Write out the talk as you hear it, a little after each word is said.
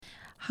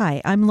Hi,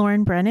 I'm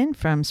Lauren Brennan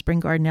from Spring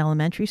Garden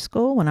Elementary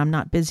School. When I'm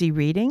not busy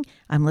reading,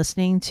 I'm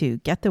listening to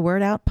Get the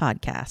Word Out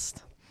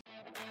podcast.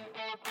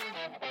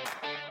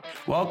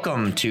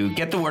 Welcome to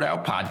Get the Word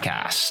Out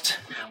podcast.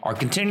 Our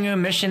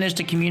continuing mission is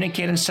to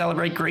communicate and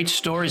celebrate great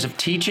stories of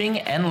teaching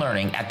and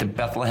learning at the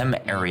Bethlehem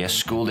Area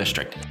School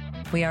District.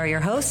 We are your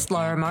hosts,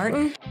 Laura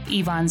Martin,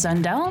 Yvonne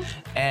Zundel,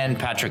 and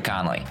Patrick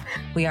Conley.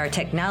 We are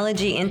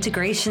Technology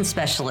Integration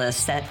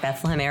Specialists at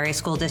Bethlehem Area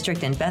School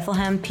District in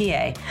Bethlehem,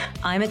 PA.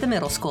 I'm at the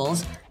middle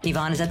schools,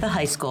 Yvonne is at the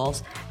high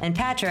schools, and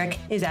Patrick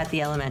is at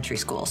the elementary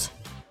schools.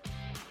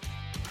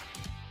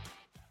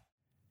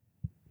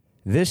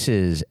 This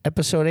is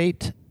Episode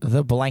 8,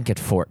 The Blanket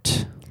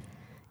Fort.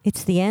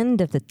 It's the end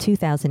of the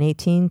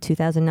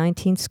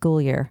 2018-2019 school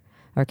year.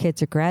 Our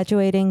kids are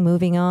graduating,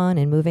 moving on,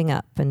 and moving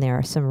up, and there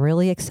are some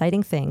really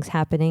exciting things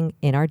happening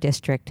in our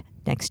district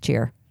next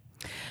year.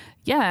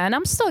 Yeah, and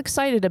I'm still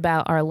excited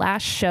about our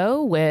last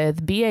show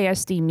with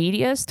BASD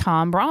Media's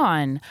Tom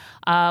Braun.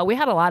 We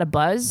had a lot of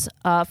buzz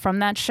from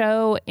that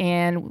show,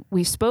 and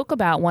we spoke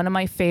about one of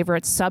my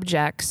favorite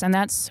subjects, and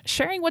that's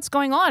sharing what's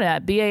going on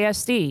at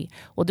BASD.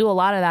 We'll do a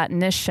lot of that in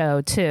this show,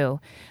 too.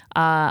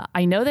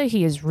 I know that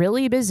he is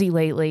really busy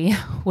lately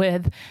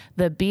with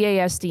the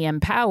BASD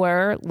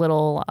Empower,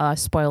 little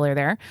spoiler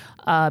there,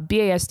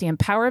 BASD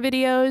Empower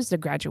videos, the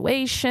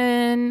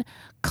graduation,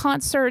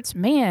 concerts.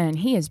 Man,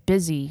 he is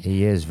busy.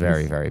 He is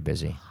very, very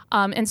busy.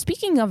 And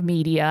speaking of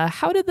media,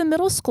 how did the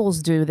middle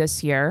schools do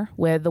this year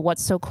with the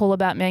What's So Cool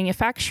About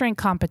Manufacturing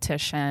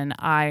competition?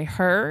 I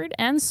heard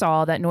and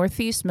saw that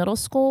Northeast Middle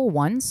School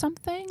won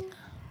something.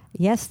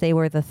 Yes, they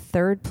were the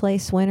third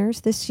place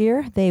winners this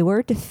year. They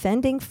were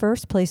defending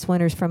first place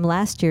winners from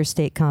last year's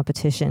state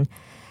competition.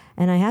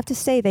 And I have to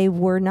say, they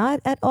were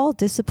not at all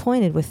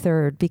disappointed with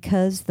third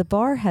because the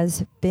bar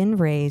has been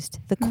raised.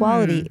 The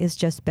quality is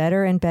just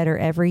better and better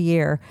every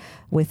year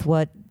with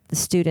what the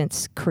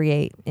students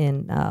create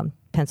in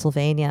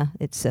Pennsylvania.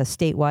 It's a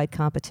statewide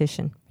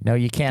competition. No,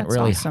 you can't That's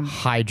really awesome.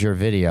 hide your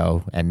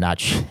video and not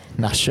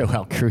show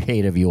how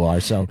creative you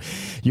are. So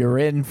you're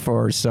in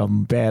for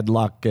some bad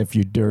luck if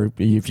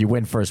you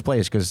win first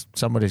place because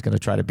somebody's going to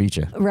try to beat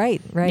you.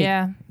 Right.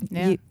 Yeah.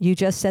 You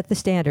just set the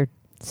standard.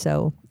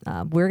 So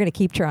we're going to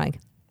keep trying.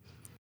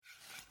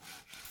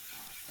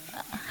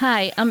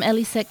 Hi, I'm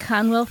Elisette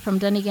Conwell from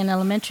Dunnigan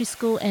Elementary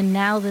School, and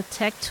now the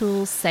Tech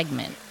Tools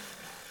segment.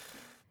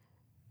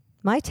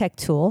 My tech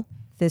tool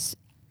this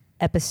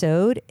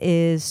episode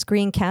is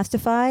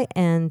Screencastify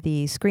and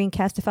the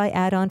Screencastify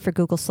add-on for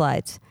Google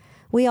Slides.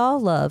 We all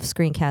love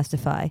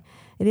Screencastify.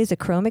 It is a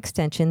Chrome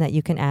extension that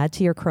you can add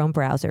to your Chrome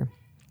browser.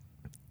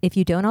 If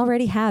you don't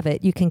already have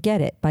it, you can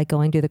get it by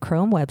going to the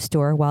Chrome Web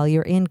Store while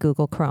you're in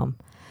Google Chrome.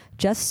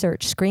 Just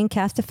search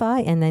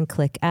Screencastify and then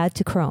click Add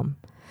to Chrome.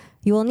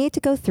 You will need to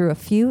go through a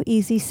few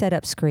easy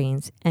setup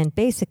screens, and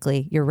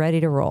basically, you're ready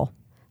to roll.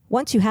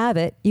 Once you have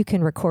it, you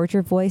can record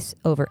your voice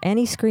over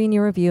any screen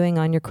you're viewing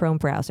on your Chrome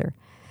browser.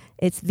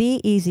 It's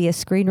the easiest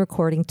screen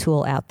recording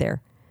tool out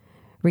there.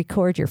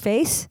 Record your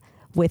face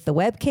with the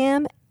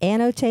webcam,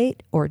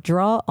 annotate, or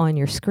draw on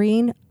your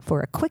screen for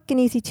a quick and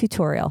easy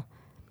tutorial.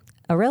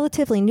 A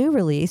relatively new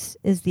release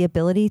is the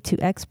ability to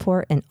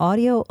export an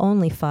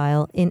audio-only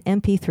file in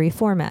MP3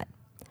 format.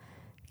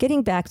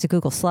 Getting back to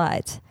Google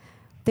Slides,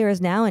 there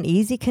is now an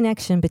easy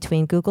connection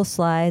between Google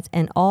Slides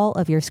and all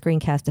of your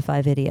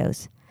Screencastify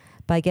videos.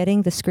 By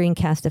getting the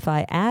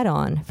Screencastify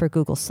add-on for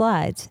Google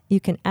Slides, you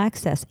can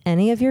access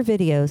any of your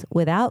videos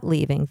without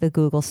leaving the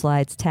Google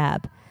Slides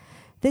tab.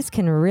 This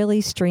can really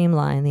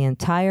streamline the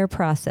entire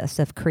process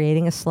of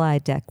creating a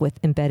slide deck with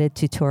embedded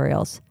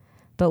tutorials.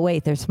 But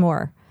wait, there's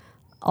more.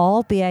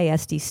 All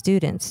BASD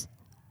students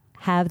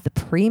have the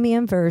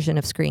premium version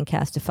of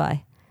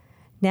Screencastify.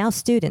 Now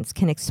students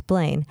can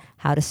explain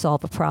how to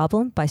solve a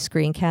problem by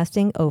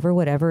screencasting over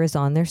whatever is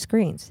on their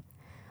screens.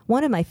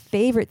 One of my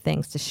favorite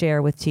things to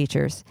share with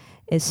teachers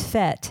is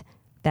PhET,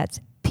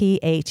 that's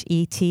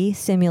P-H-E-T,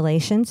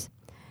 simulations.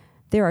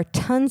 There are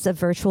tons of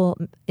virtual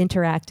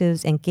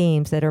interactives and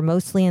games that are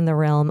mostly in the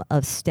realm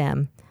of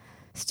STEM.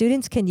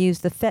 Students can use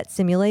the PhET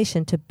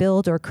simulation to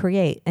build or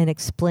create and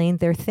explain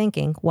their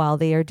thinking while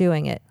they are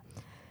doing it.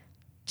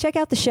 Check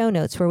out the show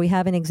notes where we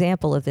have an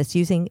example of this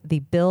using the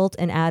Build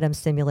an Atom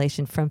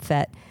simulation from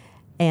PhET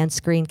and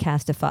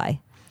Screencastify.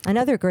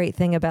 Another great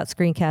thing about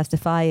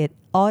Screencastify, it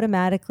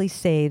automatically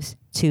saves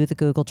to the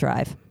Google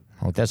Drive.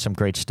 Oh, that's some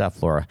great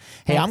stuff, Laura.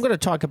 Hey, Thanks. I'm going to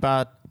talk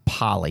about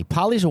Poly.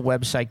 Poly is a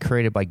website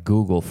created by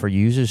Google for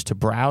users to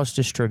browse,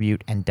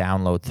 distribute, and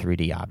download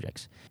 3D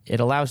objects. It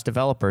allows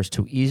developers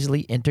to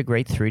easily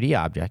integrate 3D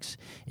objects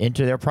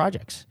into their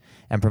projects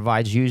and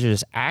provides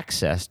users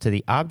access to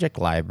the object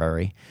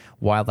library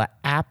while the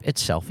app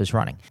itself is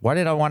running. Why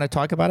did I want to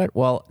talk about it?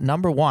 Well,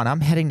 number one,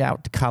 I'm heading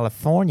out to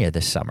California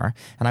this summer,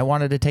 and I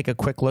wanted to take a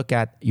quick look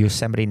at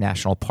Yosemite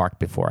National Park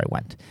before I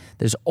went.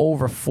 There's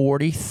over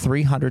 40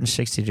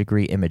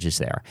 360-degree images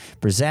there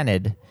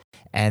presented,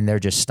 and they're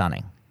just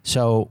stunning.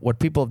 So what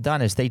people have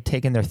done is they've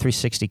taken their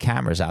 360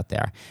 cameras out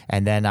there,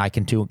 and then I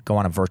can go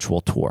on a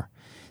virtual tour.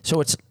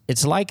 So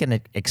it's like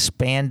an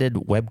expanded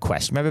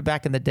WebQuest. Remember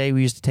back in the day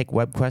we used to take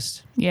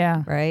WebQuests?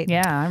 Yeah. Right.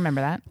 Yeah, I remember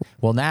that.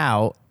 Well,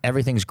 now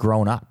everything's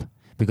grown up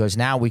because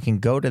now we can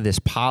go to this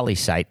Poly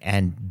site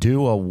and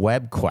do a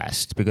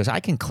WebQuest because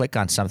I can click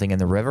on something in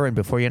the river and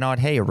before you know it,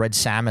 hey, a red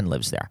salmon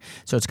lives there.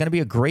 So it's going to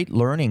be a great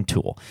learning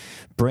tool.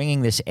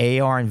 Bringing this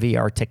AR and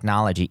VR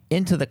technology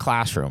into the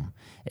classroom,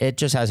 it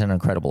just has an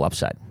incredible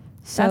upside.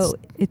 So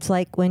it's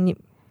like when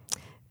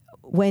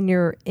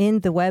you're in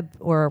the web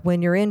or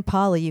when you're in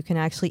Poly, you can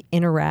actually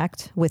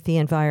interact with the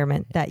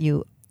environment that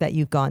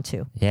you've gone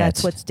to. Yeah,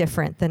 That's what's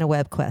different than a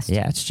WebQuest.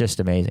 Yeah, it's just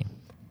amazing.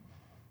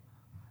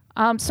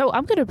 So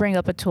I'm going to bring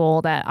up a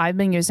tool that I've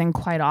been using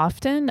quite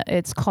often.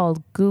 It's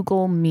called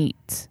Google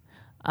Meet.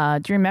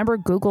 Do you remember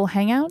Google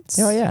Hangouts?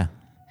 Oh, yeah.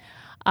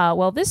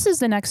 Well, this is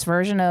the next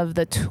version of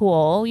the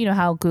tool. You know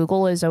how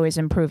Google is always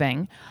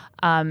improving.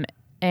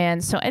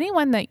 And so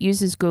anyone that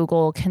uses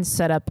Google can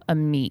set up a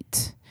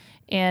Meet.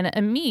 And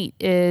a Meet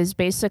is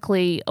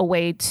basically a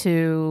way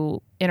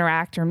to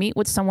interact or meet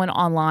with someone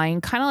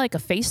online, kind of like a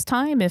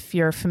FaceTime, if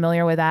you're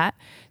familiar with that.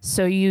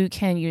 So you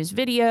can use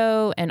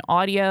video and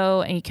audio,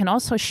 and you can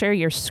also share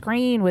your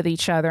screen with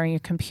each other on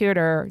your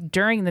computer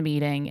during the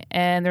meeting.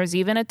 And there's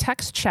even a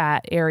text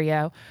chat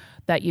area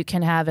that you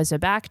can have as a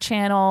back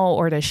channel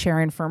or to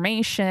share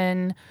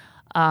information.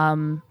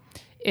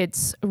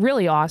 It's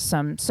really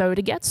awesome. So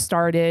to get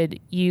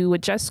started, you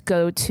would just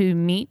go to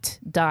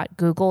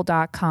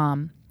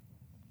meet.google.com.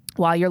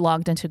 While you're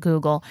logged into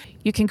Google,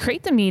 you can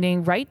create the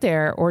meeting right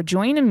there or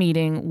join a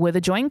meeting with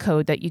a join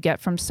code that you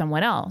get from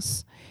someone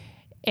else.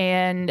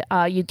 And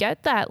you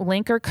get that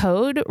link or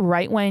code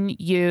right when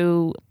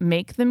you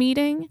make the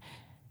meeting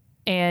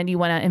and you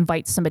want to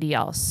invite somebody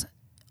else.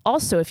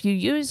 Also, if you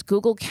use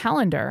Google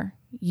Calendar,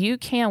 you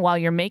can, while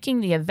you're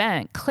making the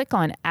event, click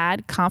on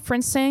Add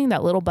Conferencing,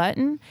 that little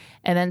button,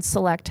 and then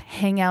select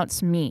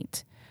Hangouts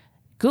Meet.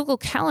 Google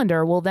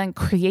Calendar will then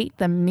create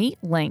the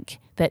Meet link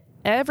that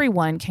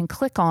everyone can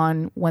click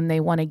on when they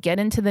want to get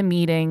into the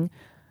meeting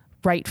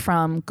right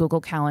from Google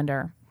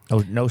Calendar.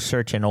 Oh, no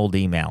search in old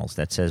emails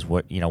that says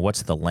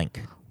what's the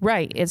link?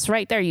 Right. It's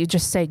right there. You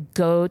just say,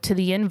 go to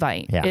the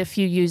invite. Yeah. If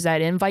you use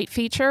that invite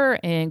feature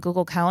in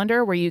Google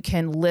Calendar where you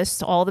can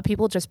list all the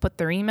people, just put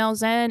their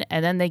emails in,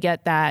 and then they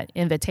get that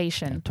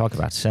invitation. Talk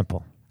about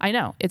simple. I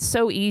know. It's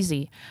so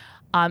easy.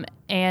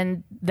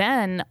 And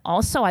then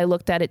also I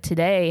looked at it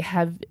today,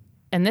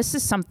 and this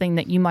is something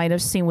that you might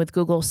have seen with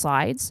Google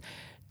Slides.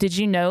 Did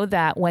you know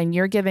that when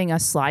you're giving a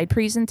slide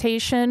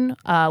presentation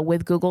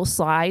with Google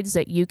Slides,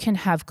 that you can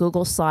have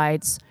Google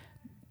Slides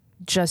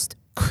just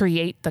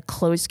create the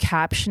closed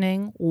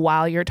captioning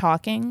while you're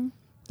talking?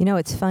 You know,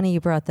 it's funny you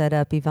brought that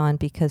up, Yvonne,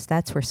 because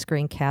that's where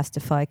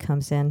Screencastify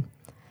comes in.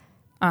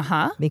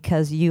 Uh-huh.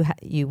 Because you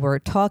were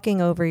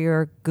talking over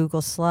your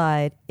Google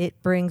slide, it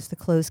brings the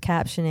closed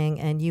captioning,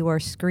 and you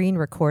are screen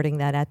recording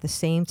that at the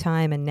same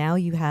time, and now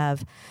you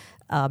have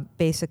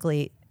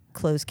basically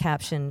closed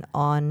caption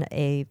on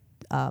a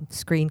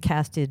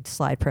screencasted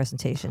slide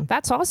presentation.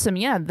 That's awesome.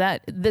 Yeah,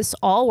 that this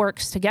all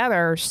works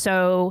together.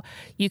 So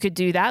you could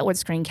do that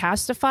with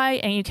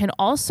Screencastify, and you can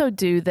also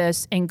do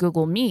this in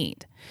Google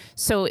Meet.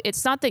 So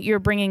it's not that you're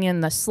bringing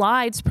in the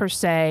slides per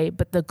se,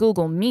 but the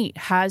Google Meet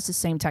has the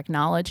same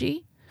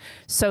technology.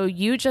 So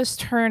you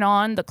just turn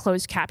on the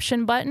closed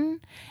caption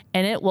button,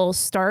 and it will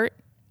start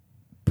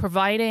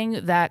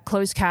providing that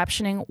closed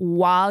captioning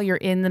while you're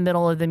in the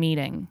middle of the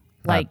meeting.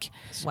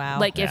 Wow.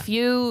 Like if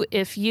you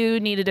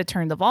needed to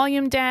turn the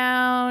volume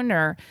down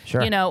or,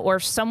 Sure. or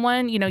if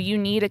someone, you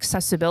need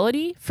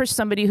accessibility for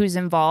somebody who's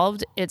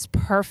involved, it's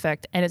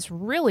perfect. And it's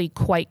really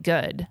quite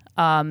good.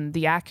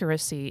 The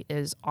accuracy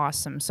is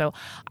awesome. So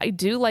I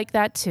do like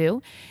that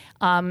too,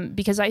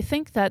 because I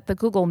think that the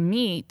Google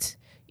Meet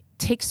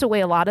takes away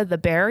a lot of the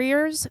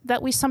barriers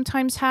that we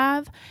sometimes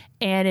have,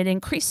 and it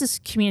increases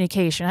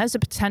communication. It has the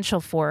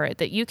potential for it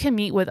that you can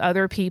meet with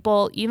other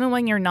people even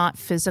when you're not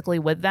physically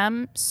with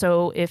them.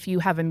 So if you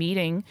have a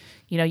meeting,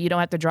 you don't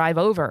have to drive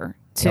over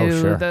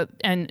to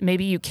and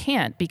maybe you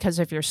can't because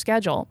of your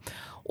schedule.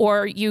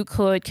 Or you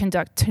could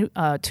conduct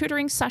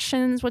tutoring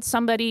sessions with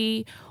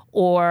somebody,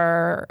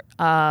 or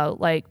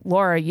like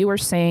Laura, you were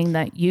saying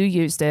that you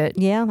used it.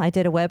 Yeah, I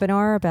did a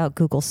webinar about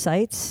Google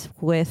Sites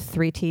with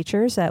 3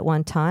 teachers at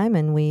one time,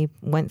 and we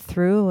went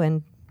through,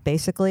 and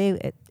basically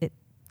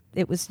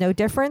it was no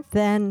different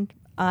than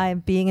I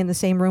being in the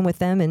same room with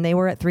them, and they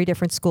were at 3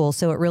 different schools,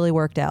 so it really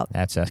worked out.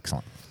 That's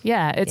excellent.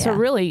 Yeah, it's a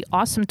really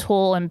awesome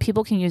tool, and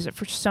people can use it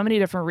for so many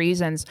different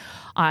reasons.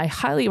 I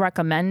highly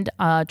recommend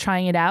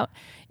trying it out.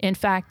 In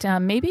fact,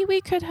 maybe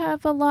we could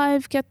have a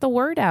live Get the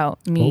Word Out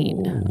meet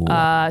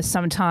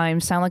sometime.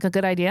 Sound like a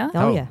good idea?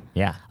 Oh, yeah.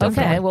 Yeah.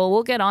 Okay, well,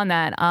 we'll get on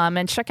that.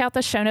 And check out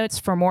the show notes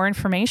for more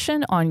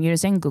information on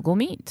using Google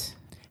Meet.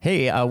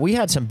 Hey, we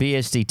had some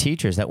BSD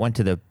teachers that went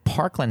to the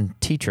Parkland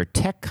Teacher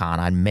Tech Con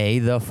on May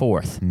the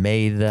 4th.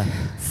 May the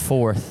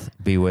 4th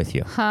be with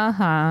you.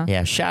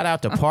 Yeah, shout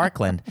out to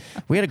Parkland.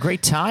 We had a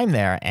great time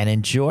there and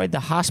enjoyed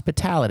the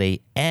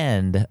hospitality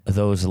and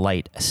those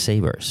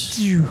lightsabers.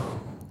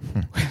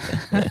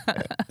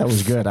 That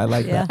was good. I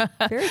like Yeah,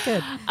 that. very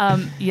good.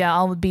 Yeah,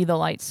 I'll be the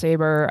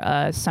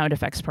lightsaber sound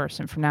effects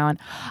person from now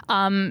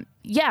on.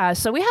 Yeah,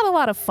 so we had a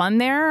lot of fun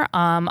there.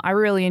 I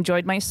really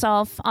enjoyed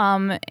myself.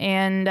 But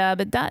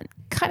that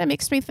kind of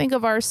makes me think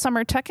of our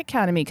Summer Tech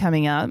Academy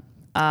coming up.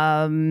 We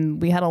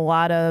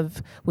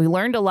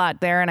learned a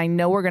lot there, and I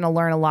know we're going to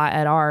learn a lot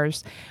at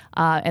ours.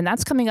 And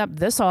that's coming up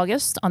this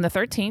August on the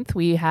 13th.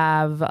 We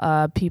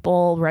have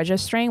people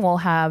registering. We'll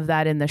have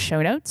that in the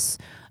show notes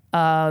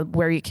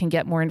where you can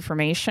get more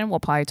information. We'll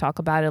probably talk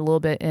about it a little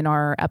bit in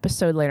our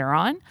episode later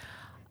on.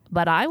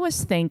 But I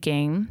was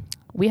thinking,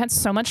 we had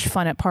so much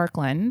fun at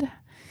Parkland.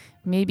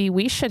 Maybe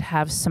we should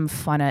have some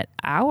fun at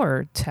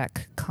our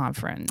tech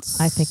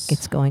conference. I think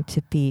it's going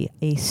to be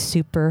a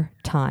super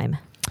time.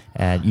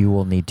 And you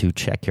will need to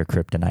check your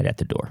kryptonite at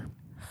the door.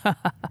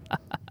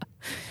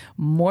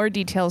 More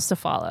details to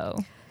follow.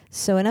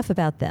 So enough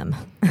about them.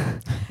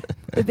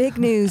 The big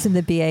news in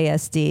the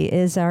BASD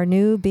is our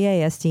new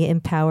BASD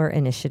Empower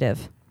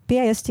initiative.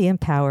 BASD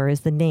Empower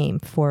is the name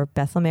for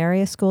Bethlehem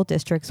Area School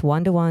District's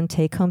one-to-one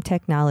take-home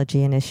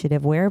technology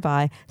initiative,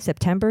 whereby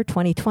September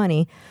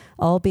 2020,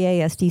 all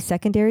BASD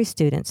secondary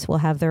students will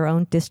have their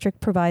own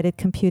district-provided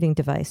computing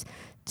device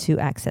to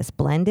access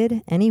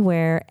blended,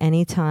 anywhere,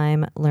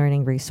 anytime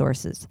learning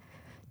resources.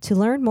 To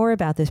learn more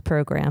about this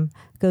program,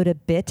 go to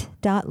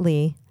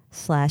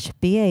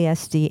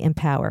bit.ly/BASD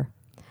Empower.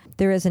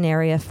 There is an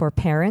area for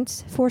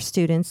parents, for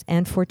students,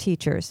 and for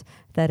teachers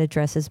that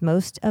addresses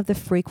most of the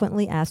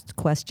frequently asked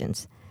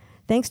questions.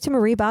 Thanks to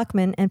Marie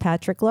Bachman and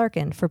Patrick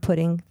Larkin for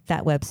putting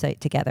that website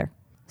together.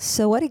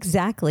 So what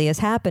exactly is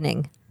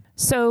happening?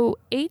 So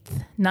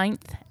 8th,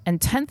 9th,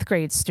 and 10th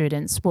grade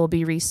students will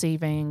be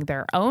receiving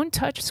their own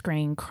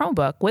touchscreen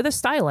Chromebook with a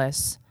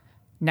stylus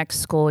next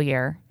school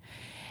year.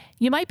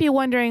 You might be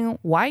wondering,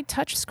 why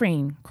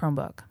touchscreen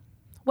Chromebook?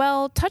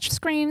 Well,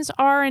 touchscreens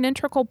are an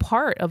integral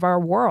part of our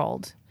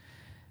world.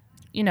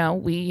 You know,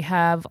 we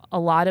have a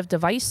lot of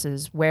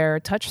devices where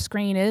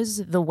touchscreen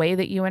is the way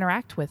that you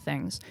interact with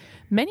things.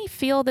 Many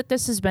feel that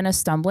this has been a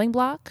stumbling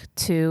block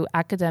to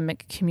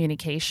academic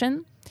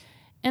communication,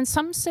 and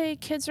some say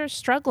kids are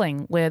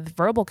struggling with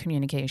verbal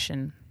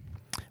communication.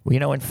 Well, you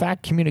know, in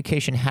fact,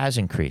 communication has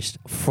increased.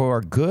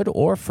 For good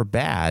or for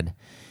bad,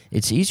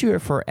 it's easier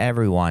for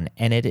everyone,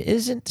 and it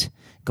isn't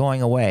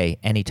going away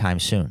anytime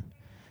soon.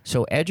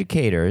 So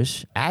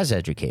educators,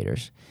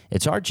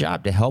 it's our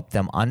job to help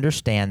them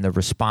understand the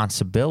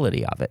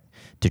responsibility of it,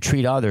 to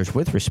treat others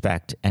with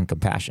respect and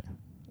compassion.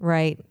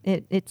 Right.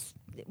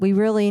 We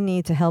really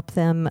need to help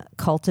them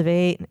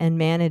cultivate and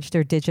manage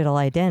their digital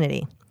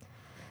identity.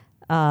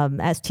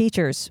 As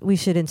teachers, we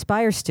should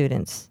inspire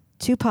students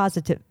to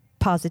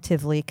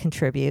positively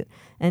contribute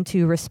and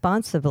to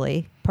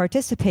responsibly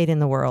participate in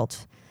the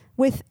world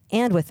with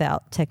and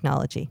without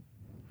technology.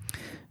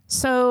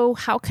 So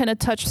how can a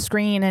touch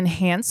screen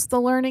enhance the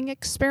learning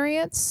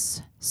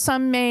experience?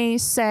 Some may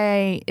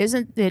say,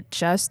 isn't it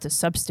just a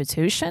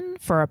substitution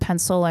for a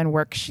pencil and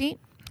worksheet?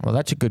 Well,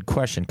 that's a good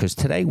question, because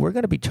today we're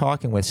going to be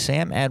talking with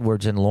Sam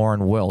Edwards and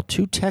Lauren Will,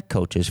 two tech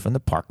coaches from the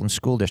Parkland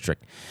School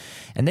District.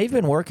 And they've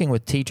been working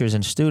with teachers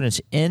and students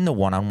in the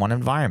one-on-one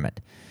environment.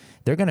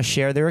 They're going to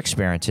share their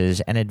experiences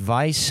and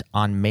advice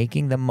on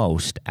making the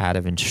most out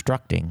of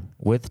instructing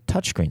with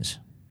touchscreens.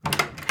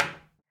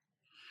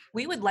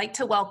 We would like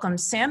to welcome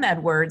Sam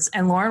Edwards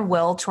and Lauren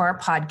Will to our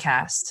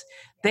podcast.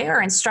 They are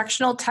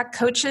instructional tech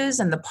coaches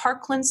in the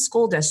Parkland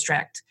School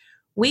District.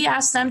 We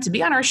asked them to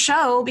be on our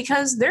show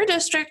because their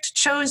district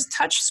chose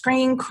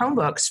touchscreen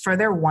Chromebooks for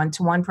their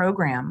one-to-one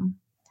program.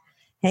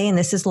 Hey, and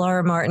this is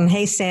Laura Martin.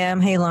 Hey,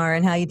 Sam. Hey,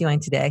 Lauren. How are you doing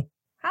today?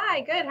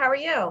 Hi, good. How are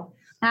you?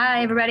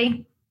 Hi,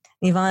 everybody.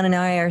 Yvonne and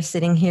I are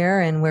sitting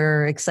here, and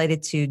we're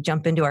excited to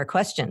jump into our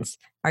questions.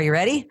 Are you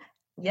ready?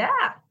 Yeah,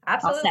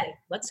 absolutely.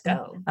 Let's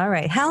go. All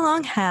right. How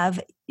long have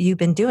you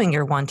been doing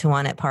your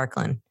one-to-one at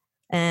Parkland,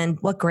 and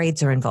what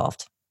grades are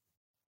involved?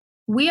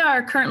 We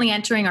are currently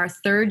entering our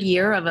third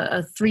year of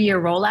a 3-year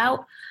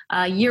rollout.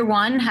 Year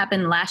one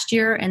happened last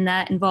year, and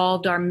that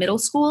involved our middle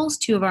schools,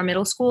 2 of our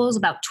middle schools.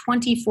 About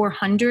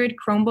 2,400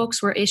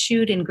 Chromebooks were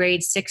issued in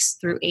grades 6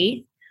 through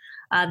 8.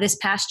 This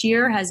past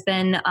year has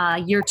been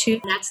year 2.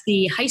 That's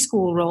the high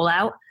school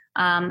rollout.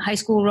 High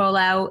school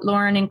rollout,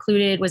 Lauren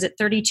included, was it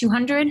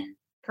 3,200?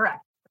 Correct.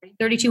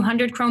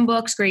 3,200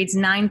 Chromebooks, grades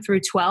 9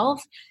 through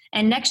 12.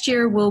 And next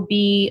year will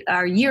be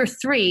our year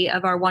 3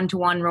 of our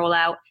one-to-one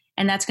rollout.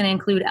 And that's going to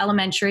include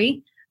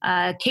elementary.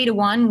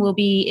 K-1 will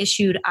be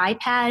issued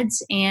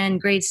iPads, and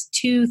grades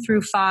 2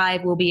 through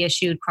 5 will be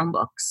issued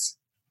Chromebooks.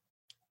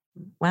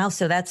 Wow,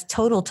 so that's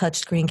total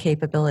touchscreen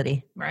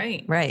capability.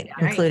 Right. Right,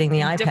 including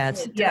the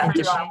iPads. Yeah,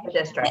 throughout the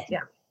district.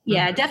 Yeah.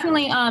 Yeah,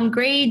 definitely.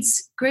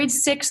 Grades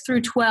 6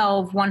 through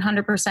 12,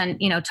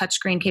 100%,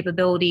 touchscreen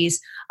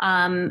capabilities.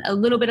 A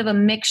little bit of a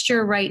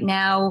mixture right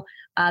now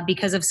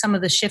because of some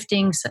of the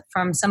shiftings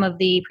from some of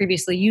the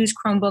previously used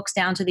Chromebooks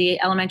down to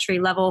the elementary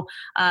level.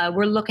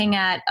 We're looking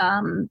at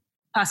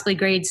possibly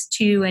grades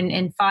 2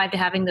 and 5 to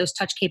having those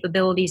touch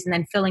capabilities, and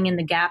then filling in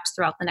the gaps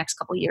throughout the next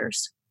couple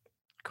years.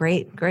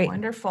 Great.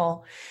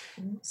 Wonderful.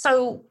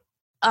 So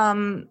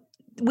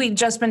we've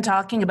just been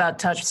talking about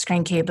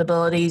touchscreen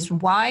capabilities.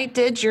 Why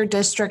did your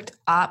district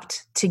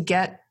opt to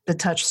get the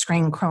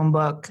touchscreen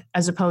Chromebook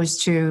as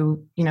opposed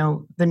to,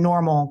 the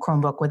normal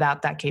Chromebook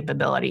without that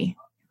capability?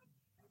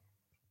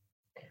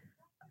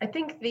 I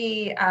think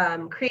the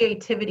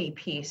creativity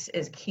piece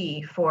is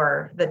key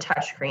for the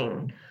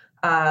touchscreen.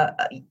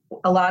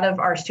 A lot of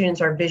our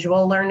students are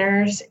visual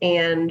learners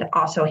and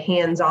also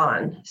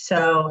hands-on.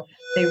 So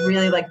they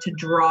really like to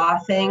draw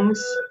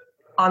things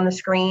on the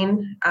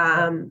screen.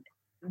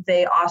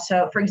 They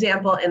also, for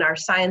example, in our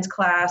science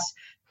class,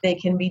 they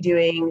can be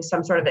doing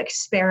some sort of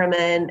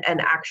experiment and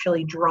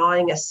actually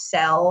drawing a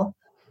cell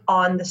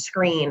on the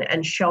screen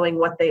and showing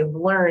what they've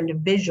learned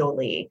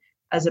visually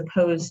as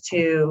opposed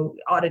to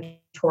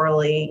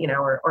auditorily,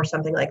 or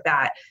something like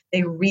that.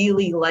 They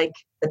really like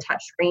the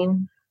touch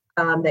screen.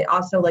 They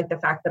also like the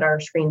fact that our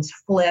screens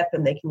flip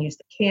and they can use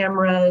the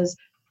cameras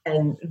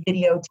and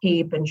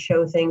videotape and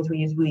show things. We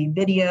use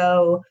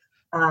WeVideo.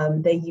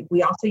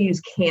 We also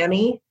use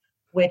Kami,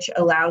 which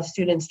allows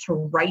students to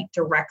write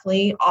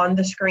directly on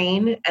the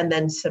screen and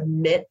then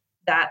submit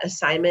that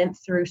assignment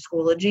through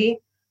Schoology.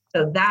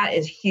 So that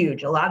is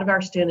huge. A lot of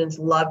our students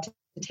love to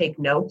take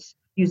notes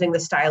using the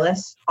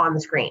stylus on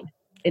the screen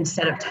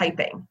instead of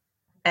typing.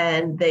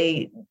 And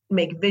they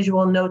make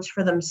visual notes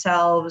for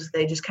themselves.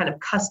 They just kind of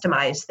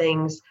customize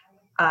things.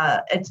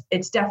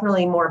 It's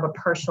definitely more of a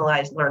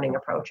personalized learning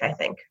approach, I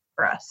think,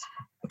 for us.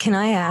 Can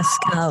I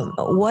ask,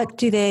 what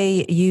do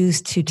they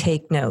use to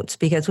take notes?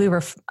 Because we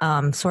were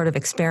sort of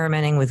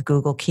experimenting with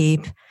Google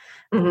Keep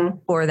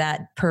for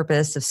that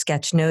purpose of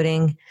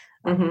sketchnoting.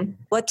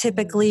 What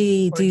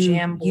typically do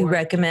you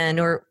recommend,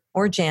 or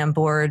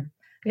Jamboard?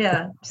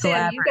 Yeah,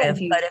 Sam, you guys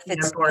use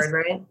Jamboard,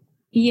 right?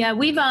 Yeah,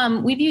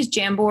 we've used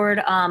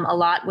Jamboard a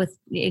lot with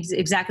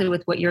exactly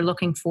with what you're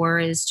looking for,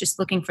 is just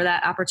looking for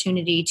that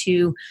opportunity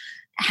to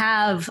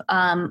have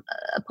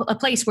a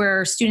place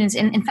where students,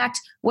 and in fact,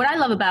 what I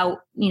love about,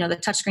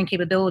 the touchscreen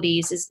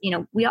capabilities is,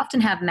 we often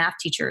have math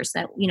teachers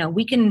that,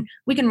 we can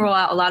roll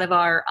out a lot of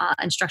our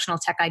instructional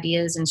tech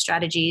ideas and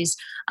strategies.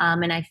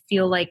 And I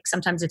feel like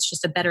sometimes it's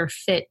just a better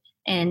fit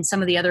in some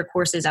of the other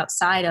courses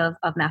outside of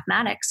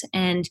mathematics.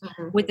 And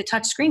with the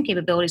touchscreen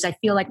capabilities, I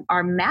feel like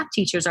our math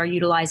teachers are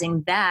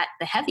utilizing that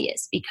the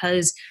heaviest,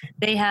 because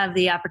they have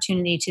the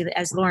opportunity to,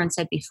 as Lauren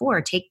said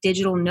before, take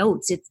digital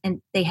notes. And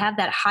they have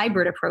that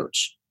hybrid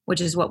approach,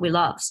 which is what we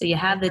love. So you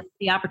have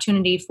the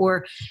opportunity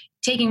for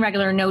taking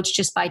regular notes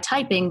just by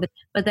typing,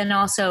 but then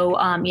also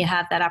you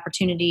have that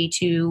opportunity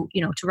to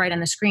write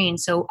on the screen.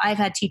 So I've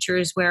had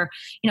teachers where,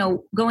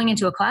 going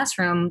into a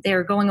classroom,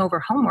 they're going over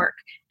homework.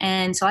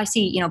 And so I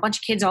see, a bunch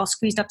of kids all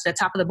squeezed up to the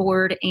top of the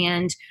board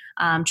and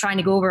trying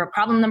to go over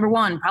problem number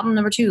 1, problem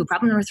number 2,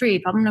 problem number 3,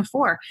 problem number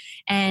 4.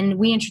 And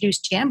we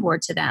introduced Jamboard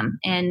to them.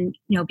 And,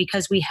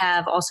 because we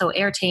have also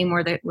Airtame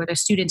where the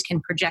students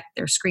can project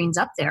their screens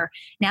up there.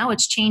 Now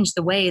it's changed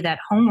the way that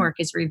homework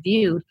is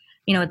reviewed,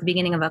 at the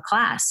beginning of a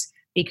class,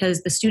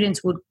 because the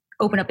students would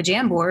open up a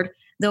Jamboard,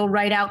 they'll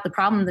write out the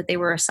problem that they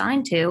were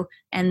assigned to,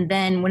 and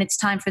then when it's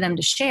time for them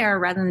to share,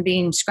 rather than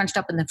being scrunched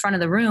up in the front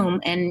of the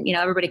room and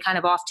everybody kind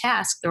of off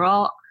task, they're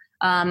all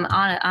on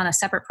a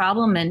separate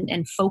problem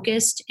and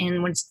focused,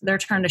 and when it's their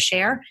turn to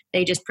share,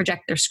 they just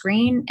project their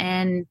screen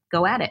and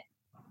go at it.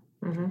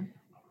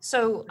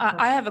 So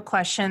I have a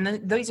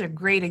question. These are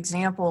great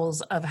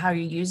examples of how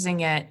you're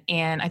using it,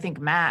 and I think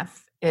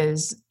math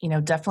is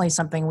definitely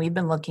something we've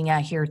been looking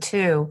at here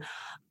too.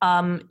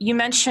 You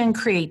mentioned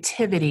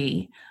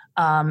creativity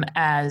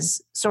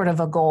as sort of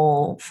a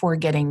goal for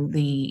getting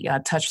the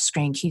touch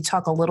screen. Can you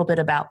talk a little bit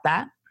about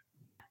that?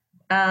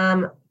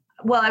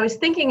 Well, I was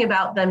thinking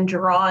about them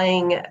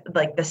drawing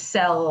like the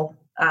cell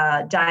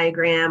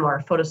diagram or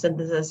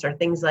photosynthesis or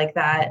things like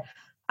that.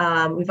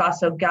 We've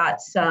also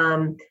got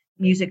some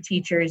music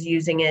teachers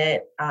using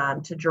it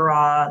to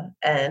draw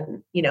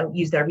and,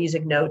 use their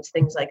music notes,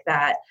 things like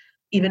that.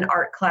 Even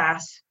art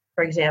class,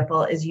 for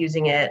example, is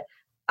using it.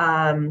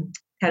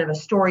 Kind of a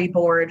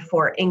storyboard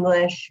for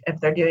English. If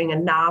they're doing a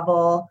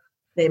novel,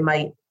 they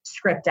might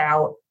script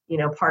out,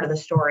 part of the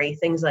story,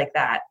 things like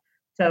that.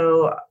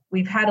 So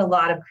we've had a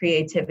lot of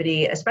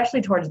creativity,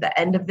 especially towards the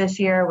end of this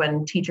year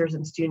when teachers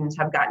and students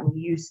have gotten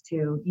used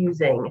to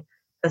using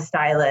the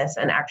stylus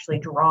and actually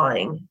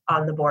drawing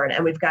on the board.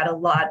 And we've got a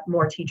lot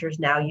more teachers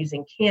now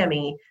using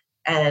Kami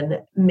and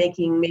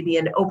making maybe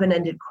an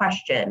open-ended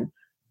question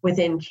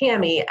within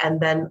Kami and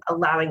then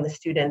allowing the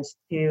students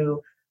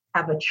to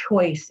have a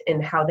choice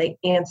in how they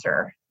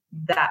answer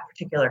that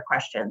particular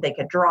question. They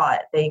could draw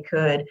it, they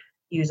could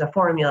use a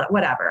formula,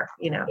 whatever,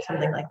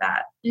 something like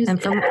that. And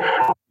from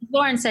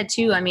Lauren said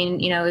too,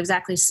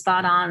 exactly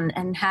spot on,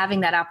 and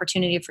having that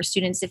opportunity for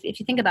students, if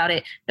you think about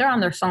it, they're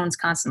on their phones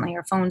constantly,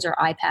 or phones or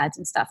iPads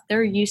and stuff.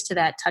 They're used to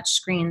that touch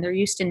screen. They're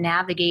used to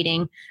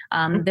navigating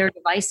their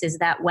devices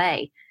that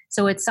way.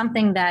 So it's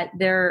something that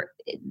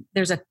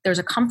there's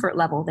a comfort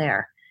level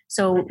there.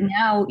 So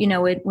now,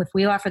 if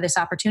we offer this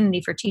opportunity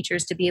for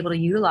teachers to be able to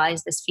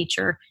utilize this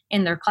feature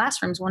in their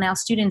classrooms, well, now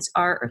students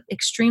are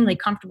extremely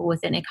comfortable with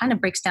it, and it kind of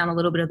breaks down a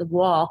little bit of the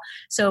wall.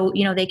 So,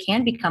 they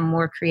can become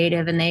more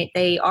creative, and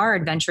they are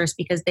adventurous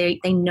because they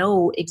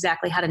know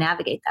exactly how to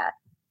navigate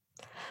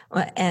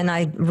that. And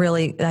I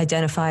really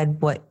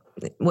identified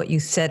what you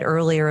said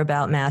earlier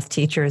about math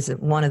teachers.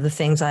 One of the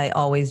things I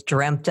always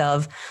dreamt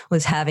of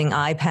was having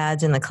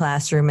iPads in the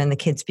classroom and the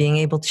kids being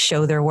able to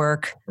show their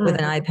work with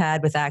an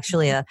iPad, with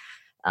actually a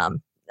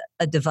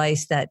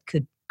device that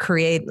could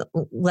create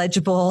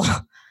legible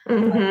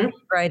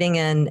writing,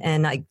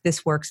 and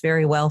this works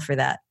very well for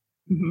that.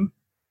 Mm-hmm.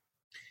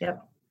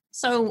 Yep.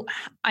 So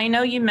I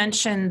know you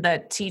mentioned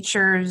that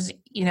teachers,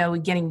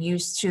 getting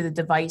used to the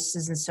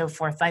devices and so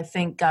forth. I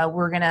think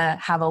we're going to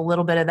have a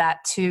little bit of that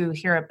too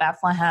here at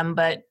Bethlehem,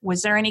 but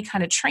was there any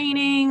kind of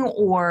training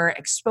or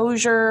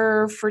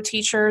exposure for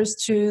teachers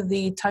to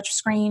the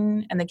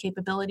touchscreen and the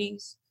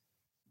capabilities?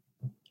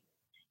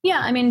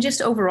 Yeah,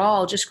 just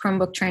overall, just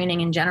Chromebook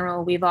training in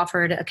general. We've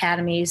offered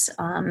academies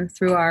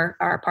through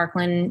our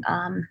Parkland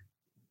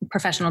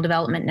professional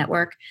development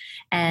network,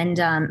 and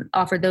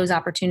offered those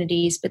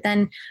opportunities. But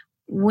then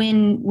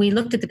when we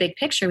looked at the big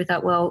picture, we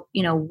thought, well,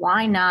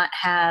 why not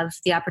have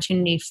the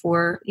opportunity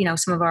for,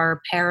 some of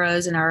our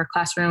paras and our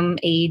classroom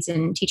aides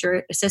and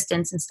teacher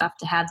assistants and stuff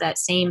to have that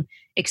same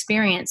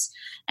experience.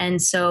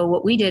 And so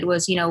what we did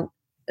was,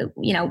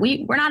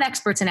 we're not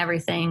experts in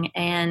everything,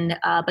 and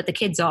but the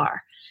kids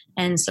are.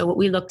 And so what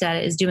we looked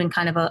at is doing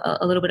kind of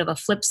a little bit of a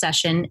flip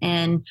session.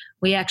 And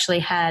we actually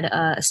had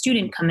a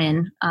student come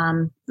in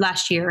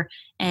last year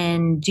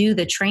and do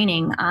the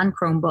training on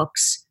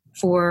Chromebooks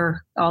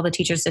for all the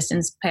teacher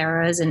assistants,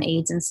 paras, and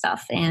aides and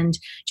stuff. And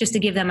just to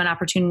give them an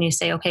opportunity to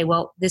say, okay,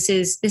 well, this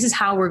is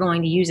how we're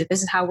going to use it.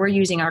 This is how we're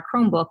using our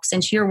Chromebook.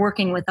 Since you're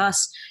working with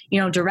us,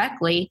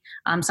 directly,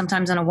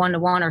 sometimes on a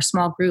one-to-one or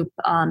small group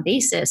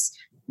basis,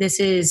 this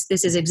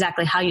is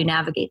exactly how you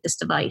navigate this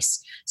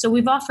device. So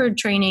we've offered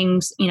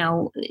trainings,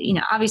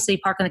 obviously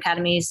Parkland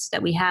academies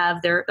that we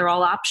have, they're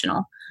all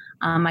optional.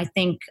 I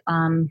think,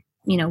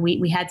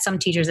 we had some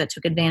teachers that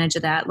took advantage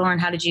of that. Lauren,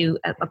 how did you,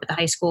 up at the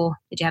high school,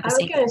 did you have the same?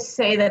 I was going to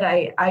say that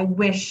I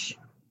wish,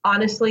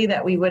 honestly,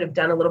 that we would have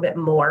done a little bit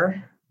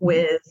more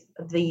with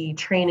the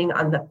training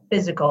on the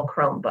physical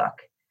Chromebook.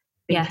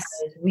 Because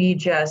we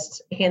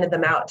just handed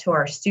them out to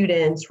our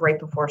students right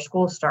before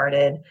school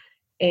started,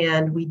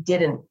 and we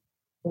didn't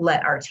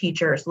let our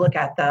teachers look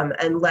at them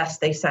unless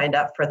they signed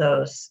up for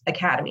those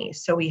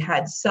academies. So we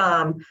had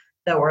some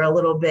that were a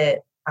little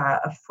bit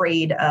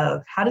afraid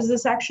of, how does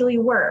this actually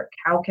work?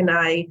 How can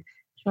I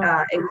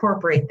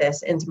incorporate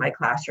this into my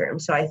classroom?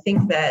 So I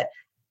think that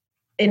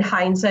in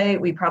hindsight,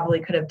 we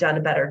probably could have done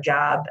a better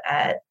job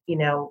at,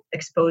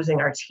 exposing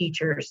our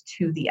teachers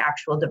to the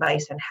actual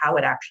device and how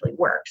it actually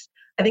works.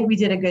 I think we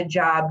did a good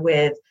job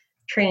with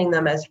training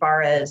them as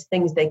far as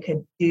things they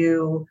could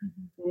do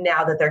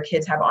now that their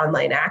kids have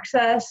online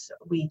access.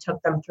 We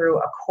took them through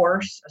a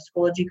course, a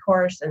Schoology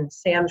course, and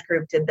Sam's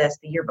group did this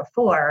the year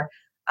before,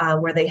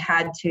 where they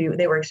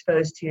were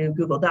exposed to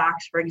Google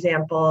Docs, for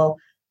example,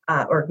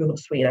 or Google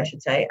Suite, I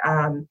should say,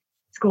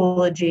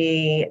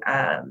 Schoology,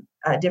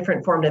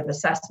 different formative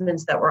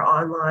assessments that were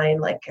online,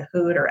 like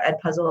Kahoot or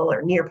Edpuzzle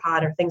or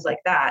Nearpod or things like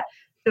that.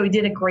 So we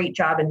did a great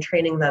job in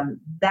training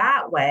them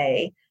that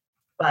way.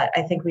 But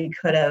I think we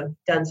could have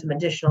done some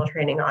additional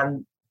training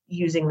on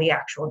using the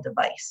actual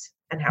device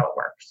and how it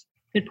works.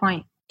 Good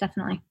point.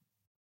 Definitely.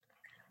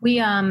 We,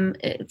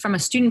 from a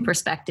student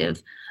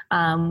perspective,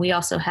 we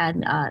also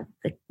had,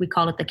 we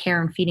called it the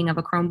care and feeding of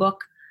a Chromebook.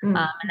 And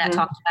that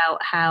talked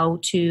about how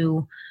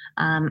to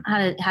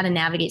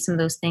navigate some of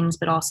those things,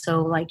 but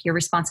also like your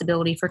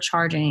responsibility for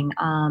charging.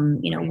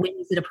 When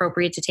is it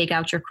appropriate to take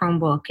out your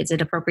Chromebook? Is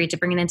it appropriate to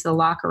bring it into the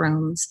locker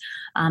rooms?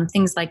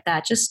 Things like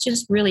that.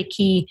 Just really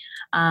key,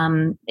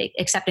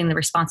 accepting the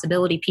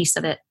responsibility piece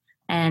of it.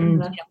 And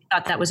we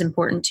thought that was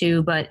important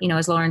too. But,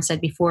 as Lauren said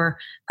before,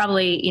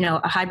 probably,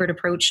 a hybrid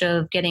approach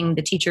of getting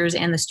the teachers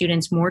and the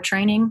students more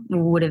training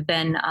would have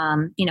been,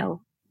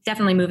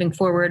 definitely moving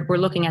forward. We're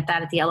looking at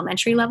that at the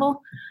elementary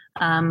level.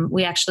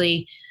 We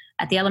actually,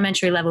 at the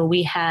elementary level,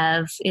 we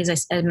have,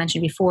 as I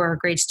mentioned before,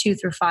 grades 2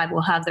 through 5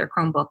 will have their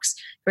Chromebooks.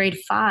 Grade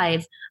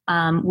 5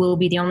 will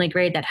be the only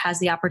grade that has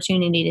the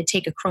opportunity to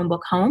take a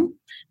Chromebook home,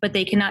 but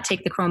they cannot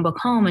take the Chromebook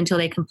home until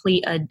they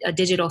complete a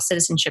digital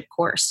citizenship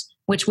course,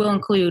 which will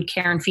include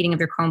care and feeding of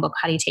your Chromebook.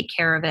 How do you take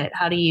care of it?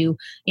 How do you,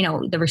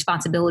 the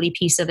responsibility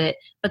piece of it,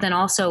 but then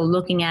also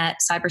looking at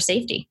cyber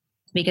safety,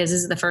 because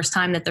this is the first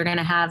time that they're going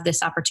to have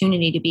this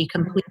opportunity to be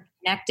completely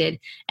connected.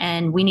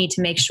 And we need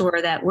to make sure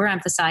that we're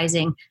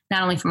emphasizing,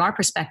 not only from our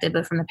perspective,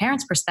 but from the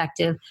parents'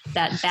 perspective,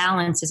 that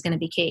balance is going to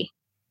be key.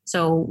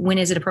 So when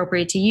is it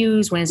appropriate to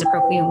use? When is it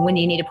appropriate? When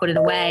do you need to put it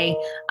away?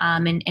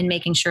 And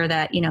making sure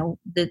that,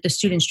 the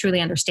students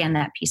truly understand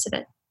that piece of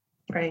it.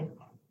 Right.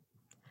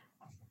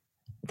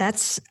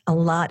 That's a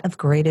lot of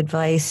great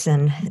advice.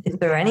 And is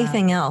there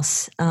anything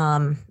else?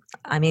 I'm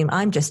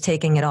just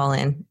taking it all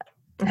in.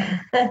 Do you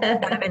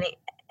have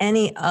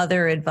any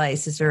other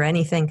advice? Is there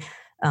anything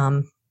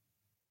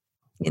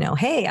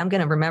hey, I'm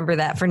going to remember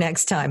that for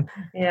next time.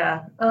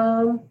 Yeah.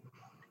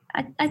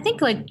 I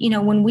think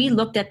when we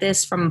looked at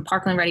this from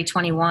Parkland Ready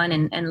 21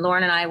 and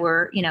Lauren and I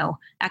were,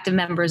 active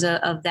members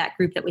of that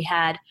group that we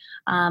had,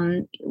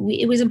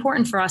 it was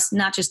important for us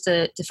not just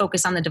to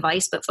focus on the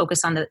device, but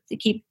focus on to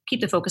keep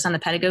the focus on the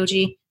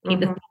pedagogy, keep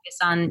the focus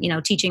on,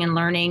 teaching and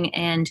learning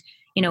and,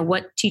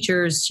 what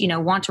teachers,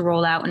 want to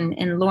roll out.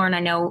 And Lauren, I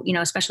know,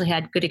 especially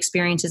had good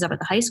experiences up at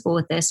the high school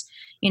with this.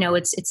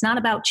 It's not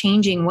about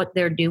changing what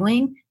they're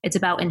doing. It's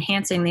about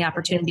enhancing the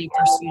opportunity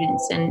for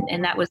students.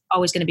 And that was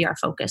always going to be our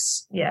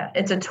focus. Yeah.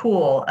 It's a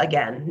tool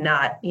again,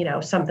 not,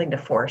 something to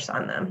force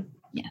on them.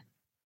 Yeah.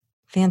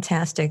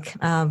 Fantastic.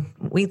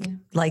 We'd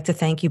like to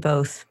thank you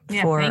both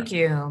for. Thank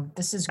you.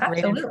 This is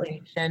great Absolutely.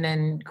 information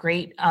and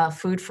great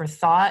food for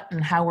thought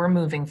and how we're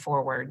moving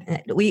forward.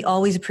 We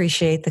always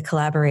appreciate the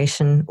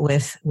collaboration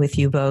with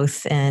you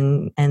both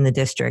and the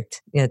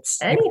district.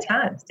 It's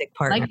anytime.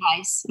 Partner.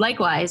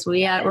 Likewise.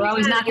 We're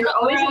always knocking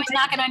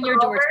on your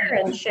door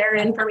and share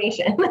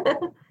information.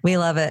 We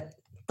love it.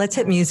 Let's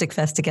hit Music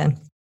Fest again.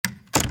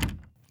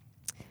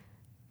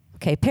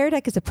 Okay, Pear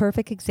Deck is a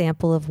perfect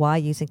example of why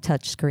using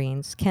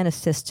touchscreens can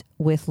assist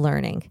with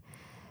learning.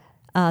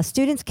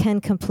 Students can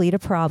complete a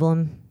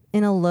problem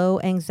in a low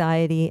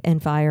anxiety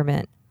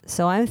environment.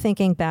 So I'm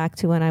thinking back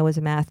to when I was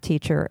a math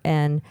teacher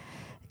and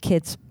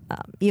kids,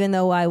 even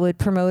though I would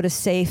promote a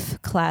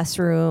safe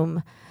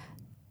classroom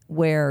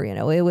where,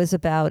 it was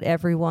about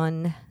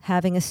everyone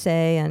having a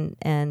say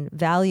and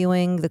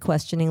valuing the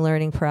questioning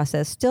learning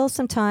process, still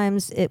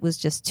sometimes it was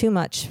just too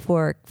much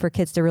for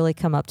kids to really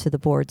come up to the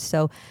board.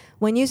 So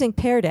when using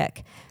Pear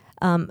Deck,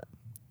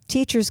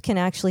 teachers can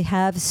actually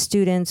have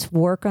students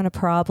work on a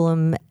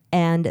problem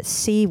and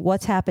see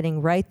what's happening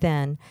right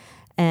then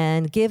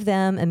and give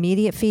them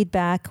immediate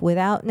feedback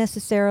without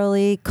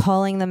necessarily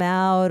calling them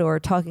out or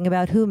talking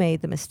about who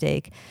made the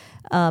mistake.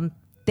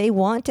 They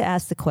want to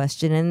ask the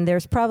question, and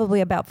there's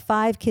probably about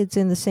 5 kids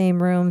in the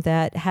same room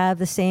that have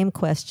the same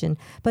question,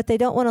 but they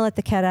don't want to let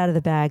the cat out of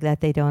the bag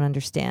that they don't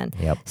understand.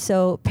 Yep.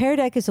 So Pear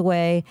Deck is a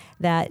way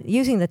that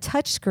using the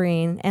touch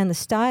screen and the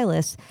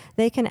stylus,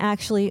 they can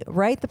actually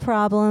write the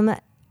problem,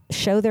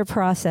 show their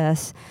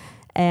process,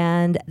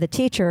 and the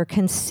teacher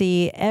can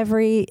see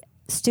every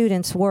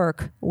students'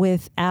 work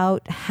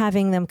without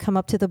having them come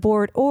up to the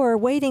board or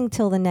waiting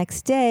till the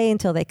next day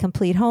until they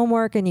complete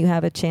homework and you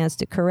have a chance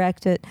to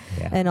correct it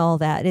and all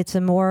that. It's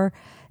a more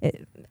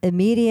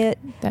immediate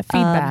that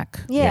feedback.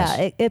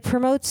 It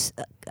promotes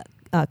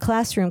a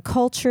classroom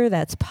culture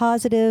that's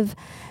positive,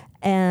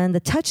 and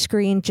the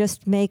touchscreen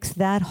just makes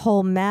that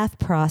whole math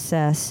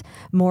process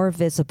more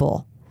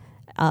visible.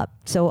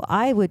 So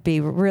I would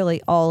be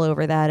really all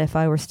over that if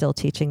I were still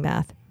teaching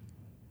math.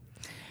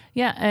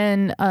 Yeah,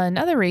 and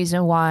another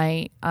reason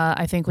why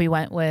I think we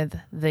went with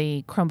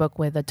the Chromebook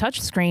with a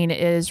touch screen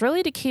is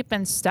really to keep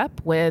in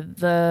step with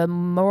the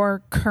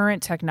more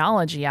current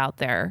technology out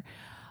there.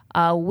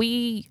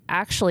 We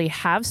actually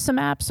have some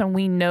apps, and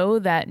we know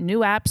that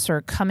new apps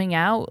are coming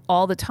out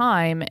all the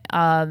time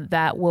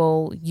that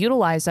will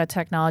utilize that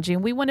technology,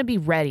 and we want to be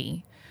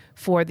ready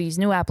for these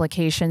new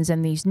applications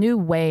and these new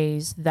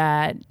ways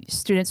that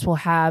students will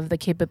have the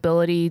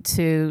capability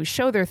to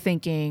show their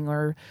thinking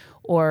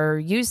or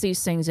use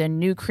these things in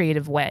new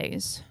creative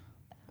ways.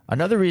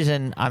 Another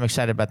reason I'm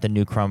excited about the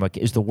new Chromebook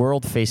is the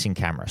world-facing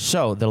camera.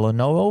 So the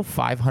Lenovo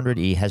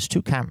 500E has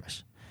 2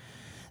 cameras.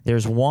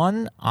 There's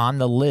one on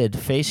the lid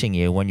facing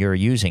you when you're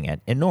using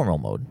it in normal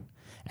mode.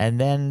 And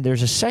then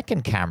there's a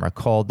second camera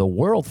called the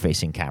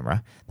world-facing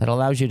camera that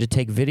allows you to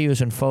take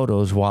videos and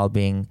photos while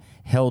being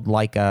held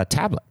like a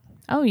tablet.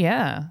 Oh,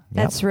 yeah.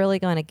 That's really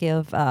going to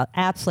give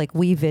apps like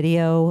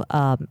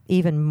WeVideo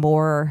even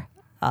more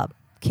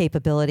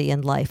capability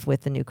in life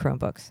with the new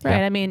Chromebooks.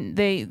 Right. I mean,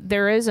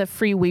 there is a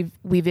free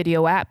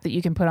WeVideo app that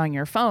you can put on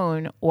your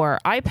phone or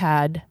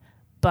iPad,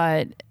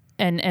 but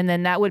and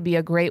then that would be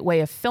a great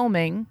way of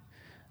filming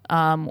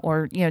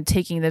or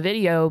taking the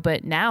video.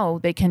 But now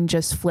they can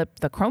just flip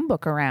the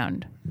Chromebook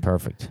around.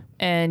 Perfect.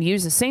 And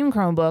use the same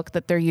Chromebook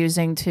that they're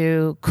using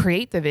to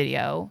create the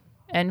video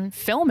and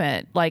film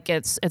it like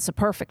it's a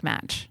perfect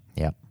match.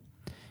 Yep.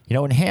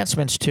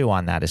 Enhancements too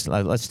on that is,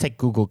 let's take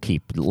Google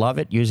Keep. Love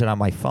it. Use it on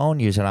my phone.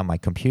 Use it on my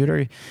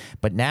computer.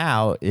 But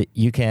now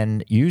you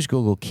can use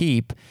Google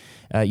Keep.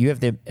 You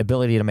have the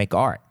ability to make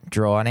art,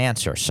 draw an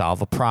answer,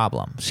 solve a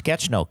problem,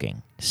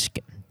 sketchnoting.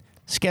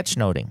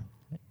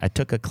 I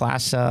took a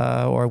class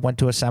or went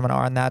to a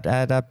seminar on that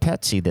at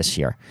PETC this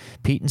year,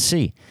 Pete and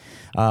C.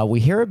 We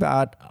hear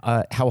about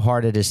how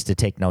hard it is to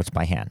take notes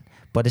by hand.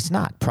 But it's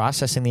not.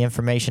 Processing the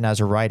information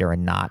as a writer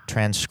and not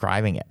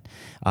transcribing it.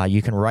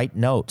 You can write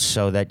notes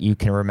so that you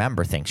can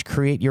remember things,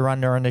 create your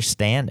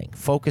understanding,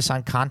 focus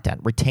on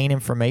content, retain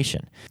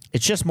information.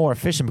 It's just more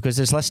efficient because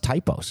there's less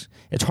typos.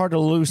 It's hard to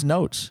lose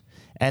notes.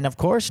 And of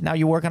course, now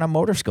you're working on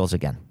motor skills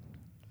again.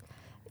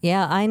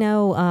 Yeah, I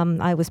know.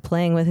 I was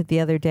playing with it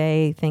the other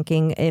day,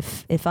 thinking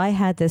if I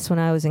had this when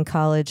I was in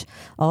college,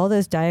 all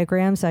those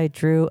diagrams I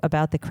drew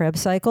about the Krebs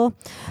cycle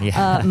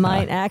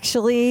might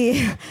actually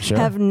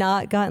have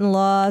not gotten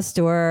lost,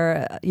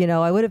 or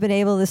I would have been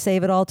able to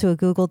save it all to a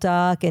Google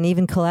Doc and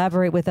even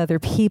collaborate with other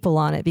people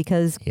on it,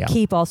 because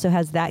Keep also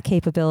has that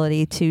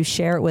capability to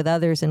share it with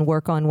others and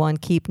work on one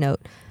Keep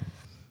note.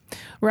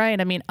 Right.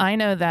 I mean, I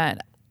know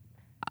that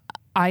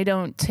I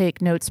don't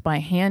take notes by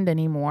hand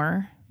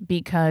anymore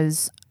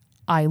because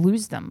I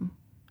lose them.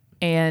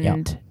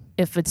 And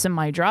if it's in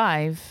my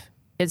drive,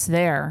 it's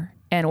there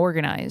and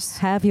organized.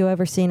 Have you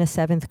ever seen a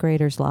 7th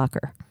grader's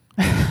locker?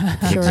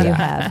 Sure you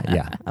have.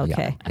 Yeah.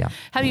 Okay. Yeah.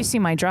 Have you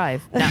seen my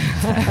drive? No.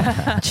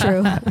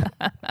 True.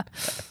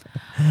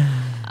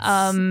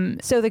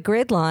 So the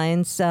grid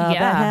lines, that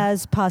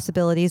has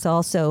possibilities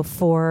also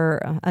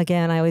for,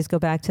 again, I always go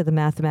back to the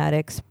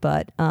mathematics,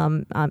 but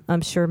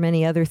I'm sure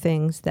many other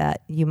things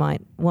that you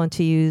might want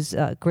to use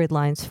grid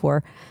lines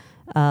for.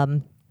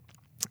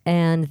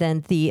 And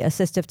then the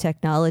assistive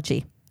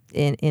technology,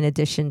 in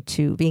addition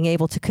to being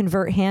able to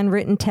convert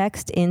handwritten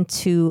text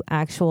into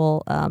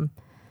actual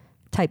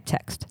typed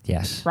text.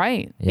 Yes.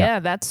 Right. Yep. Yeah,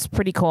 that's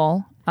pretty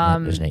cool.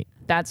 That was neat.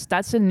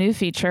 That's a new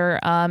feature.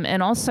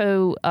 And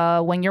also,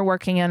 when you're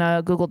working in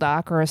a Google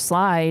Doc or a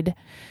slide,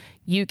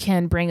 you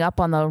can bring up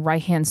on the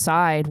right-hand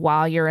side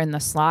while you're in the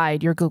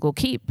slide your Google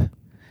Keep.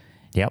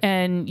 Yep.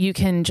 And you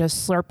can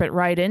just slurp it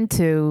right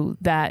into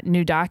that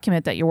new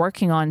document that you're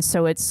working on.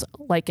 So it's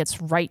like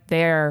it's right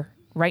there,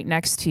 right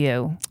next to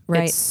you.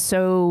 Right.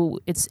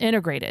 It's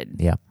integrated.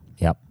 Yep.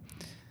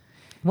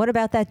 What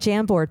about that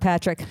Jamboard,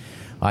 Patrick?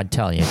 I'm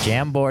telling you,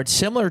 Jamboard,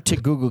 similar to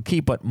Google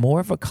Keep, but more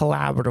of a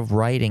collaborative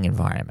writing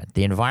environment.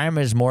 The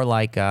environment is more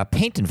like a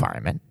paint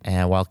environment,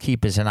 and while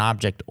Keep is an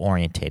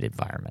object-oriented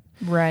environment.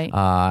 Right.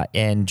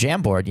 In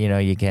Jamboard,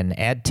 you can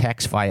add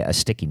text via a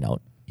sticky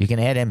note. You can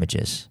add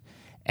images,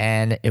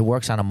 and it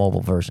works on a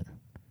mobile version.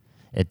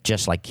 It's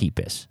just like Keep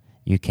is.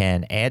 You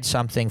can add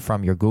something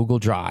from your Google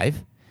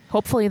Drive.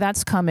 Hopefully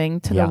that's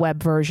coming to the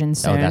web version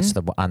soon. Oh, that's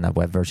on the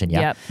web version, yeah.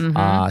 Yep.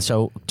 Mm-hmm.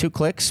 So 2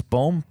 clicks,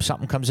 boom,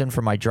 something comes in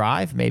from my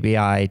drive. Maybe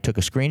I took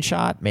a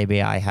screenshot.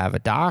 Maybe I have a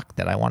doc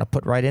that I want to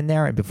put right in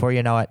there. And before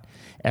you know it,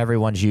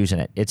 everyone's using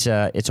it. It's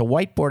a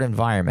whiteboard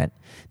environment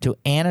to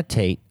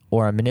annotate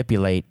or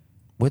manipulate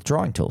with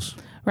drawing tools.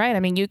 Right.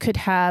 I mean, you could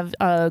have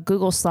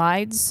Google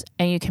Slides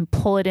and you can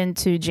pull it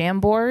into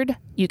Jamboard.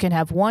 You can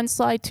have 1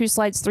 slide, 2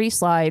 slides, 3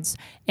 slides,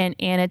 and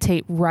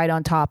annotate right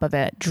on top of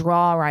it,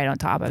 draw right on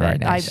top of Very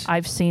it. nice.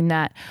 I've seen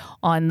that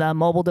on the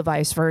mobile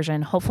device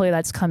version. Hopefully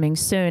that's coming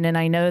soon. And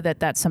I know that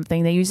that's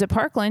something they use at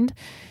Parkland.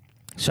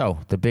 So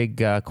the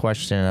big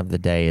question of the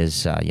day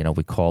is,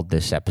 we called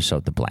this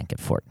episode the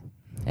Blanket Fort.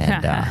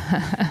 And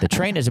the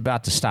train is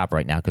about to stop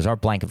right now because our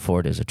Blanket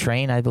Fort is a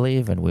train, I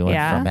believe, and we went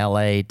from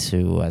L.A.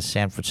 to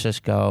San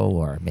Francisco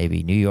or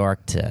maybe New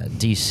York to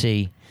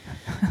D.C.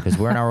 because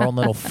we're in our own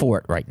little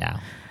fort right now.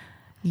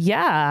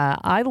 Yeah,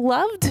 I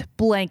loved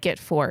Blanket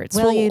Forts.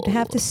 Well, you'd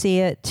have to see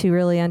it to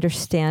really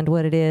understand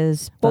what it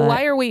is. Well,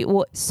 why are we...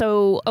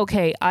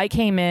 okay, I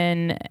came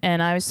in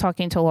and I was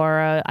talking to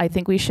Laura. I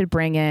think we should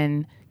bring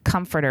in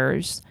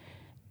comforters.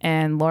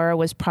 And Laura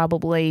was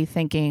probably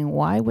thinking,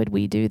 why would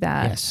we do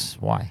that? Yes,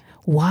 why?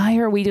 Why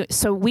are we doing...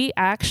 So we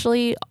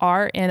actually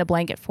are in a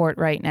Blanket Fort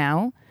right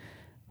now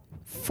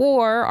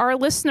for our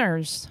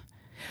listeners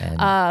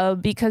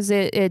because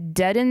it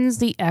deadens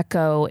the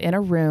echo in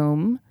a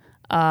room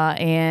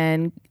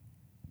and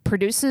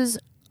produces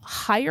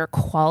higher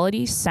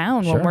quality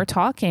sound when we're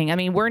talking. I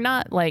mean, we're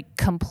not like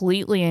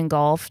completely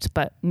engulfed,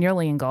 but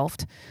nearly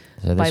engulfed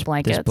by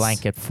blankets. This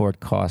Blanket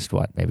Fort cost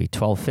what, maybe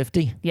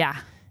 $12.50? Yeah.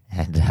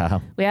 And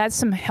we had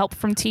some help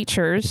from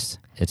teachers.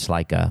 It's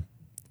like a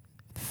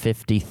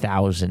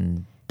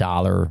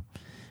 $50,000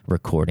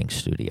 recording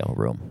studio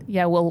room.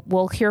 Yeah,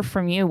 we'll hear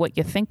from you what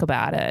you think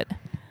about it.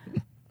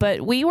 But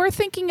we were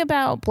thinking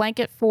about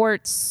Blanket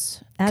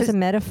Forts as a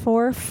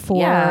metaphor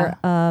for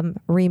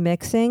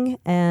remixing,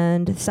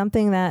 and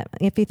something that,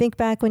 if you think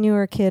back when you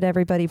were a kid,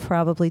 everybody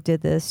probably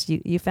did this.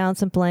 You found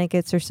some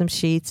blankets or some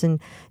sheets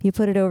and you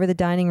put it over the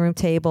dining room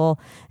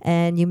table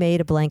and you made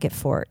a blanket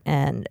fort.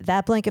 And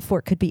that blanket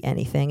fort could be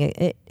anything.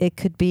 It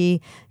could be,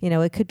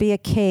 it could be a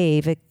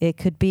cave. It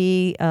could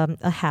be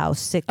a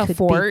house. It could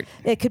fort.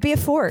 It could be a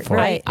fort.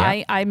 Right.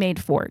 Yeah. I made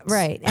forts.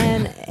 Right.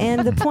 And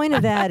the point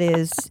of that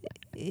is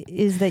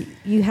that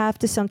you have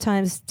to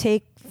sometimes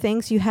take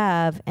things you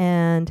have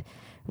and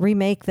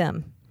remake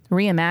them,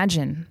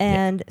 reimagine,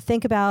 and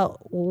think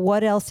about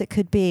what else it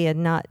could be,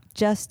 and not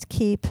just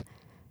keep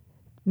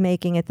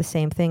making it the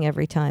same thing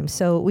every time.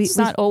 So it's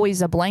not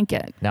always a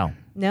blanket.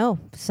 No,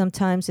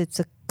 sometimes it's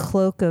a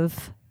cloak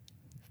of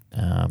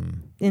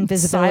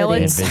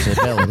invisibility. Silence.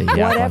 Invisibility.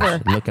 Yeah, Whatever. I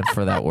was looking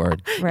for that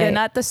word. Right. Yeah,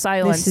 not the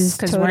silence,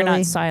 because we're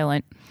not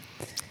silent.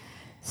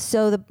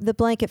 So the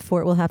blanket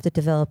fort will have to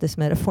develop this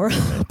metaphor.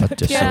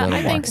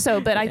 I think so.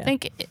 But I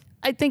think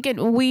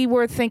we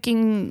were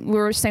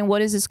saying,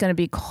 what is this going to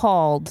be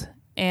called?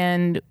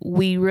 And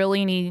we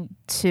really need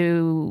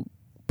to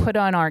put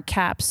on our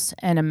caps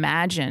and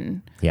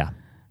imagine. Yeah.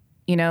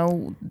 You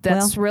know,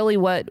 that's really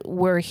what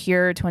we're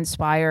here to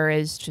inspire,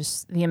 is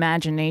just the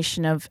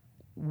imagination of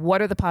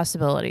what are the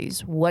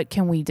possibilities? What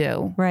can we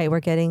do? Right. We're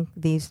getting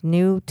these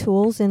new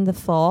tools in the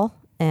fall,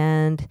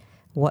 and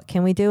what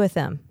can we do with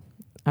them?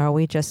 Are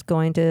we just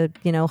going to,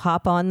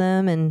 hop on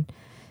them and,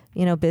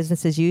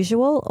 business as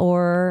usual?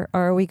 Or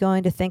are we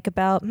going to think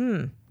about,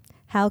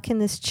 how can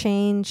this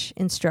change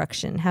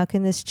instruction? How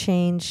can this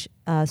change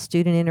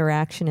student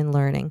interaction and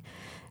learning?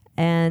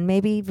 And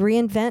maybe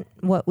reinvent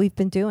what we've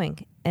been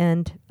doing.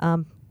 And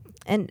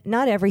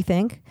not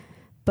everything,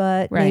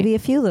 but maybe a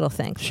few little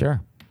things.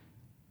 Sure.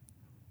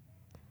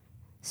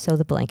 Sew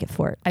the blanket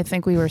fort. I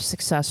think we were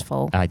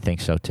successful. I think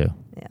so too.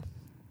 Yeah.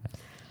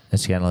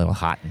 It's getting a little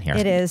hot in here.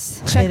 It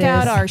is. Check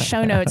out our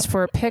show notes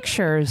for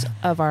pictures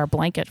of our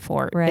blanket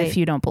fort, if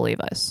you don't believe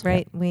us.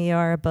 Right. We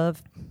are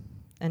above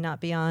and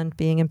not beyond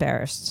being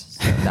embarrassed.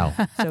 So No.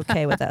 it's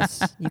okay with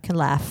us. You can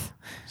laugh.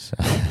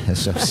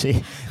 So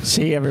see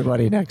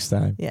everybody next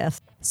time.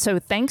 Yes. So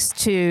thanks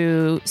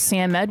to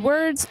Sam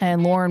Edwards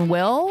and Lauren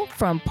Will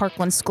from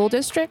Parkland School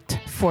District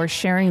for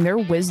sharing their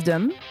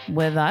wisdom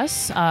with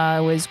us.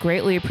 It was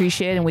greatly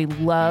appreciated, and we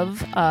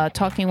love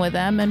talking with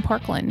them in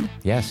Parkland.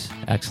 Yes.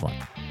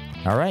 Excellent.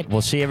 All right.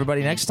 We'll see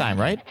everybody next time,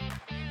 right?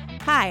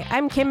 Hi,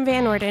 I'm Kim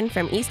Van Orden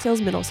from East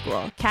Hills Middle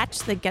School. Catch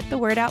the Get the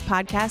Word Out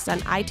podcast on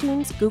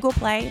iTunes, Google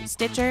Play,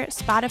 Stitcher,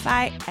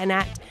 Spotify, and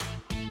at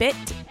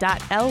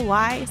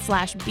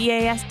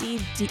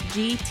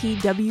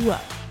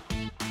bit.ly/BASDGTWO.